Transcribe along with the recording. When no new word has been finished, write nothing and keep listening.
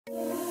Hi,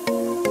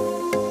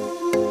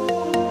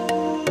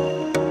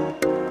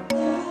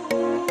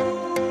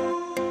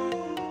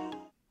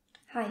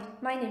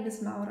 my name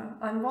is Maura.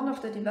 I'm one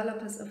of the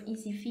developers of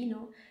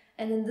easyPheno,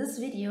 and in this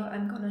video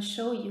I'm gonna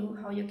show you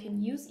how you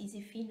can use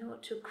easyPheno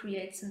to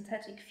create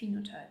synthetic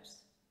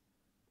phenotypes.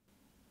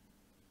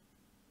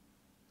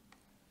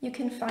 You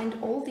can find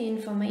all the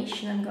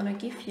information I'm gonna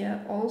give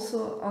here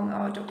also on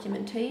our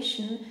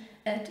documentation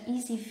at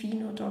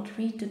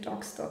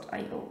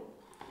easypheno.readthedocs.io.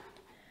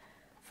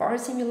 For our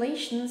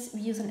simulations, we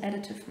use an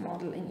additive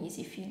model in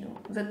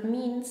easyPheno. That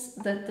means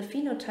that the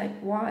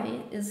phenotype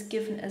Y is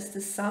given as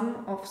the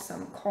sum of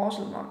some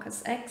causal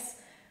markers X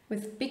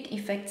with big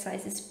effect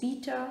sizes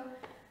beta,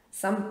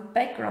 some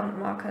background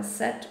markers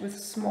Z with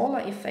smaller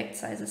effect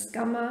sizes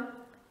gamma,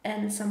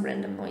 and some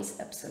random noise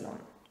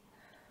epsilon.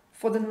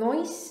 For the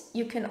noise,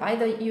 you can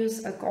either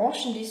use a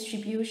Gaussian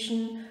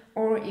distribution,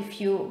 or if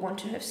you want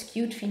to have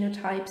skewed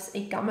phenotypes,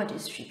 a gamma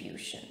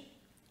distribution.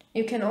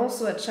 You can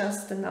also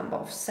adjust the number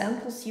of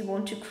samples you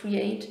want to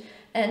create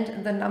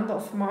and the number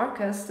of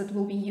markers that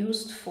will be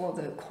used for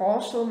the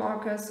causal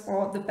markers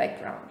or the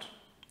background.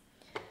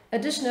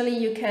 Additionally,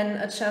 you can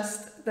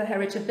adjust the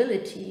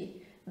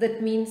heritability.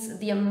 That means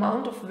the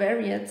amount of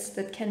variates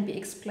that can be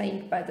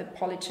explained by the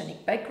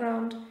polygenic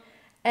background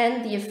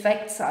and the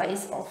effect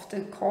size of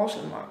the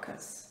causal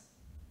markers.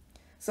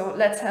 So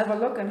let's have a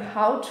look on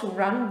how to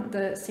run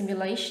the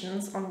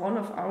simulations on one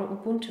of our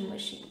Ubuntu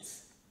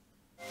machines.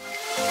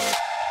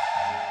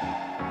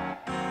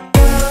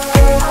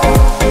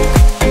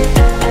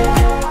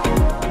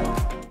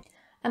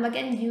 I'm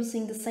again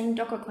using the same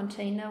Docker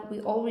container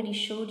we already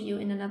showed you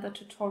in another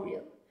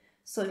tutorial.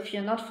 So if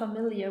you're not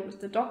familiar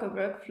with the Docker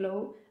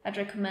workflow, I'd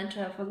recommend to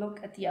have a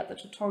look at the other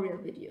tutorial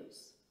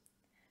videos.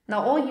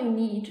 Now all you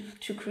need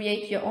to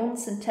create your own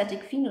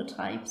synthetic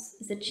phenotypes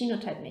is a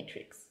genotype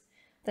matrix.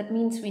 That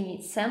means we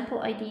need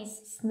sample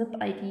IDs,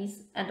 SNP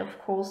IDs, and of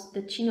course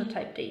the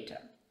genotype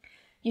data.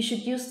 You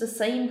should use the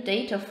same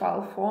data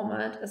file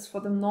format as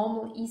for the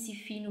normal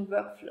easyPheno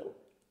workflow.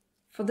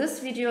 For this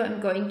video, I'm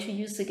going to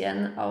use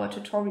again our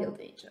tutorial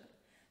data.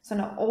 So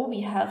now all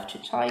we have to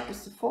type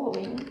is the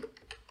following: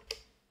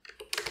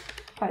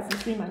 Python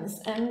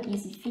 3-m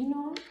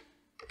easyPheno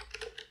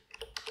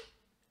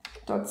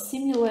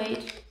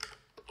 .simulate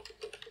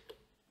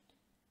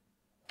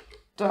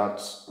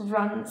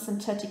 .run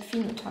synthetic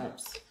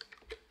phenotypes.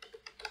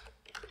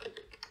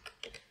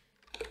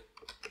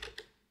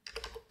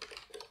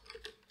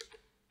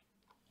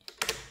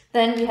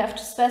 Then we have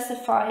to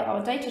specify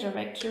our data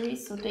directory,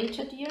 so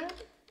data-dir.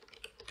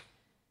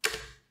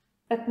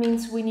 That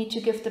means we need to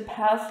give the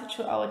path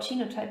to our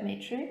genotype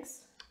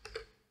matrix.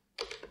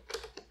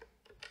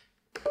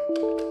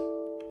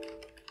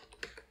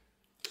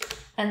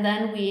 And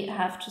then we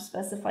have to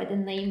specify the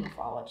name of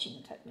our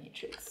genotype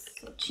matrix.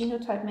 So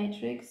genotype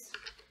matrix,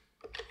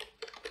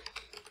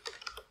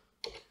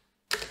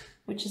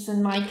 which is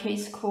in my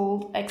case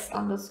called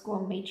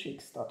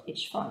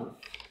x_matrix.h5.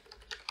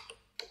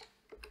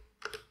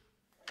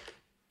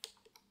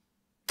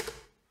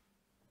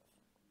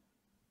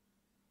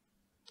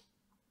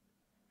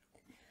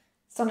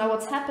 So now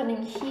what's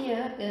happening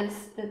here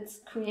is it's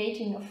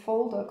creating a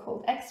folder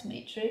called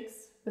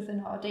xmatrix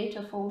within our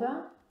data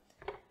folder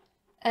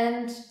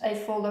and a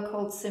folder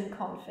called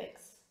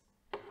simconfigs.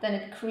 Then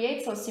it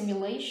creates our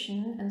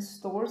simulation and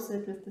stores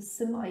it with the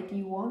sim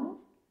ID 1.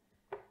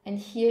 And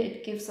here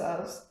it gives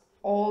us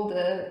all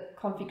the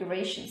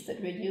configurations that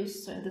we're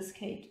used to, in this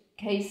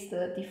case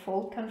the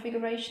default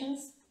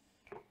configurations.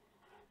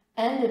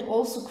 And it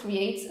also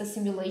creates a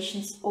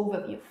simulations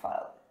overview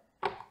file.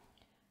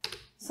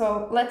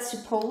 So let's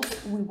suppose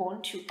we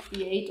want to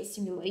create a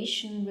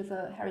simulation with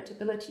a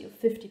heritability of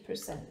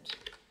 50%.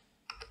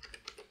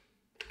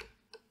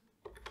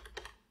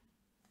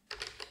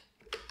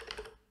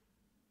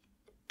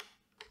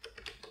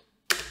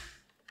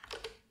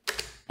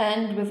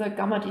 And with a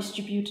gamma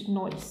distributed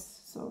noise.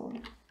 So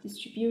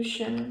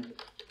distribution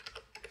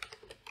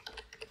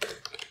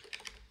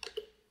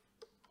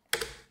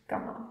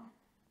gamma.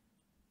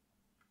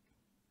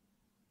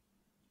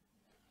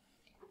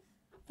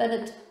 Then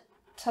it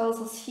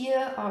tells us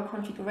here our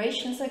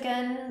configurations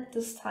again,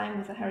 this time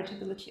with a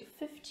heritability of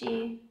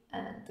 50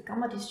 and the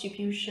gamma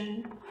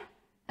distribution,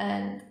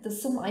 and the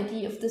sim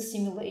ID of this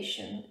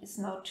simulation is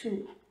now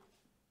 2.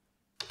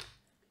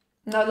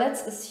 Now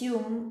let's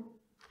assume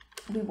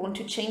we want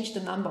to change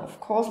the number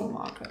of causal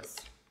markers.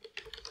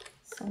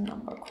 So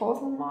number of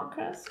causal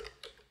markers,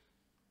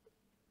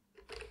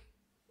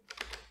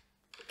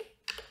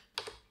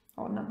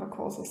 or number of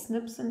causal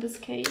SNPs in this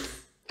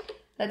case.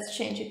 Let's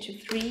change it to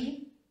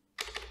 3.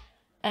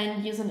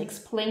 And use an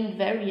explained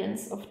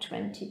variance of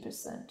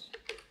 20%.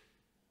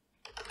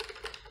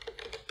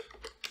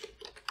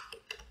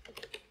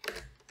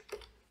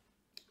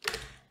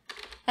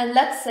 And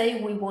let's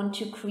say we want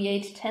to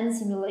create 10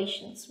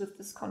 simulations with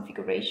this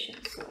configuration.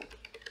 So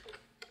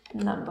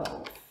number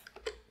of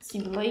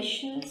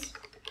simulations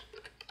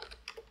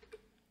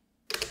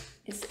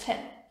is 10.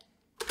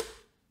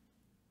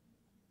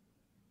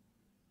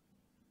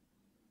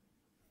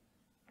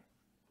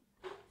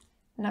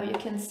 Now you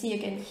can see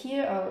again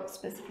here our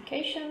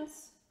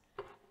specifications,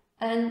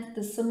 and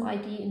the sim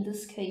ID in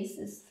this case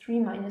is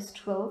 3 minus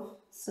 12,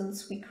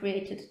 since we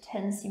created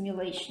 10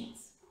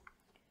 simulations.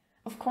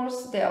 Of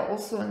course, there are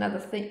also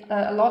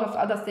a lot of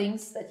other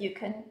things that you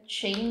can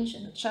change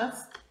and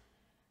adjust.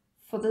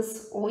 For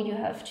this, all you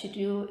have to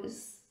do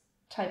is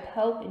type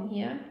help in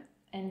here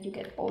and you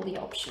get all the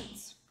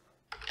options.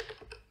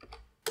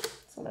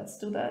 So let's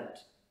do that.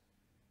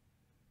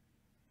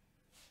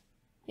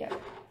 Yeah,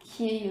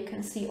 here you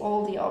can see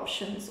all the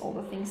options, all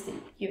the things that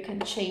you can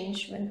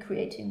change when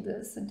creating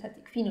the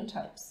synthetic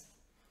phenotypes.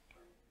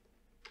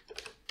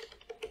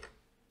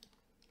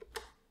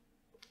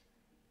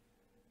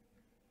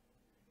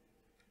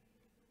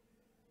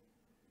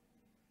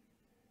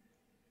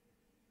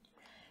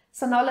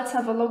 So now let's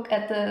have a look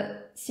at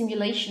the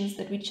simulations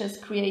that we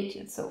just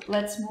created. So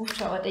let's move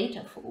to our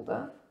data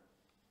folder.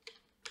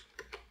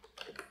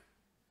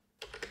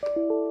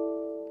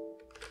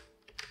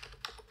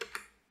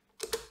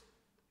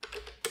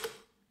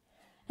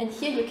 And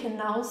here you can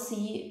now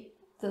see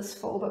this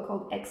folder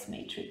called X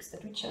matrix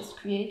that we just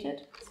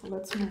created. So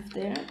let's move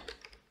there.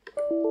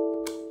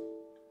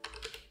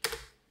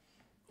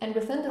 And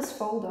within this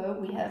folder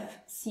we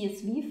have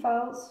CSV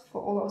files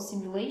for all our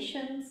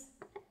simulations,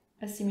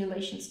 a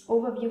simulations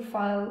overview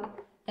file,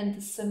 and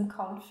the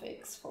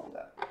sim-configs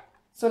folder.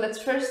 So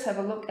let's first have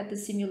a look at the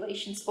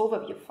simulations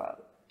overview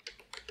file.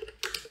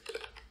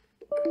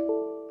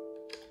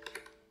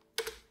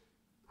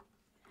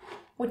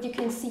 What you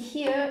can see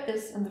here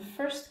is in the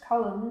first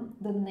column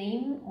the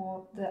name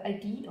or the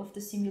ID of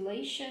the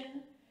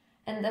simulation,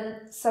 and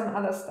then some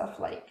other stuff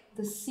like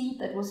the seed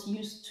that was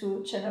used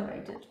to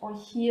generate it, or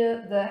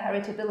here the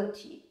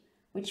heritability,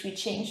 which we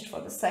changed for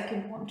the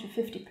second one to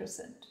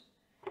 50%.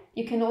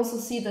 You can also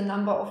see the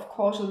number of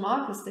causal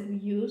markers that we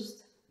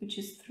used, which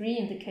is 3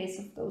 in the case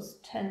of those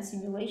 10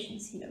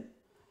 simulations here.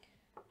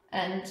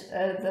 And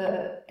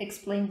the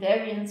explained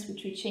variance,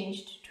 which we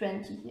changed to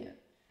 20 here.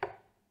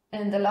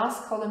 In the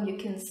last column you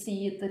can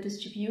see the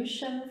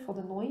distribution for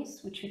the noise,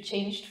 which we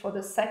changed for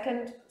the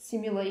second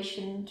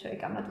simulation to a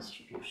gamma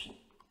distribution.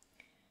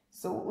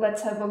 So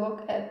let's have a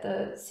look at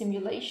the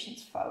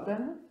simulations file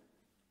then.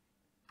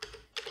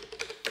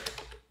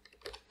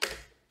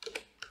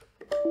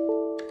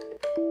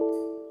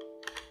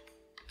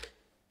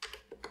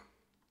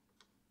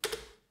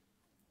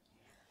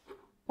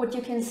 What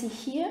you can see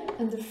here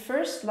in the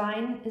first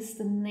line is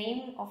the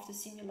name of the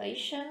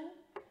simulation.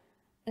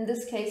 In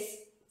this case,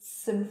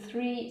 Sim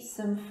 3,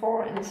 Sim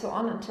 4, and so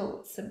on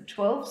until Sim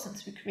 12,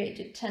 since we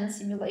created 10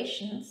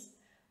 simulations,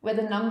 where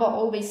the number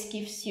always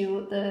gives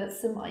you the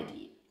Sim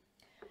ID.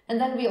 And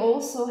then we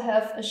also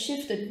have a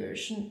shifted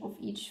version of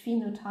each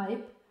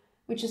phenotype,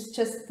 which is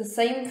just the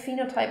same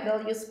phenotype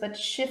values but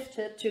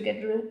shifted to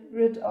get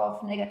rid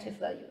of negative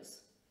values.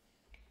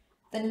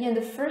 Then here in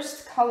the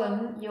first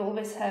column you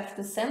always have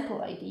the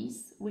sample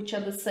IDs, which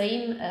are the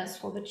same as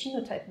for the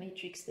genotype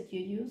matrix that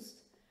you used.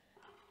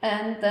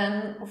 And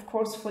then, of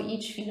course, for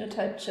each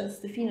phenotype,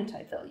 just the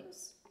phenotype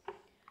values.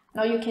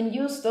 Now you can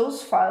use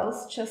those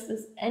files just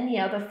as any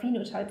other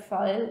phenotype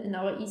file in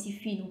our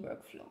easyPheno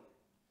workflow.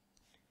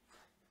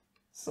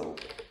 So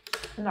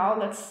now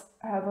let's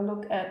have a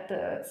look at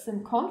the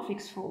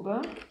sim-configs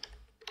folder.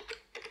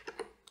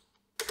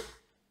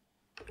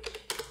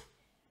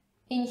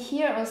 In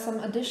here are some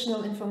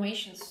additional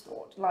information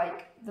stored,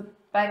 like the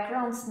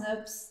background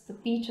snips, the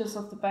betas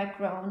of the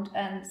background,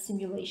 and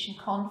simulation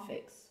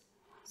configs.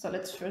 So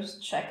let's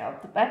first check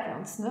out the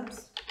background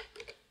snips.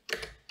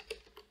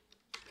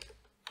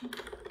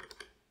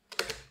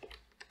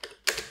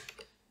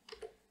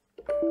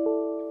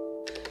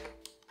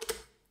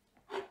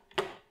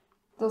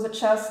 Those are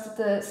just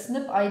the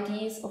snip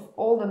IDs of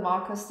all the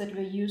markers that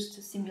were used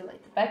to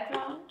simulate the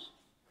background.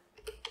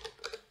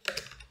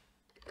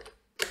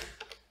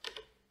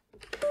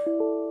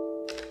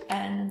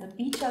 And in the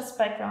betas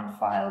background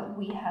file,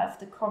 we have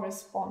the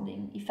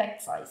corresponding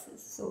effect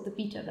sizes, so the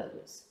beta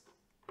values.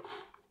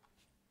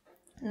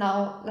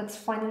 Now let's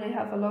finally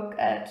have a look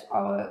at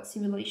our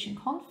simulation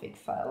config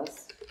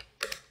files.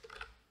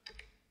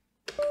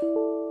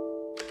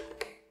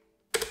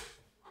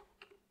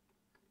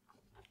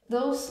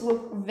 Those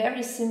look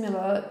very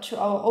similar to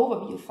our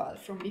overview file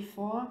from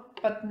before,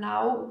 but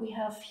now we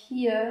have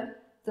here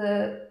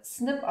the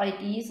snip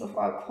IDs of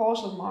our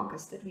causal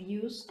markers that we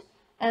used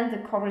and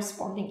the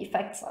corresponding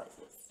effect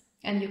sizes.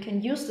 And you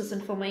can use this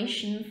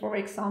information, for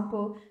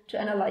example, to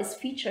analyze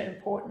feature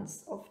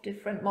importance of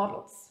different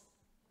models.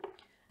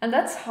 And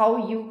that's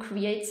how you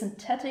create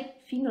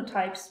synthetic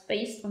phenotypes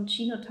based on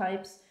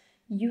genotypes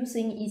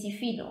using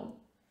easyPheno.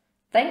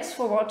 Thanks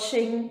for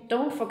watching.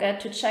 Don't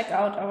forget to check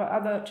out our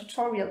other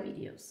tutorial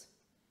videos.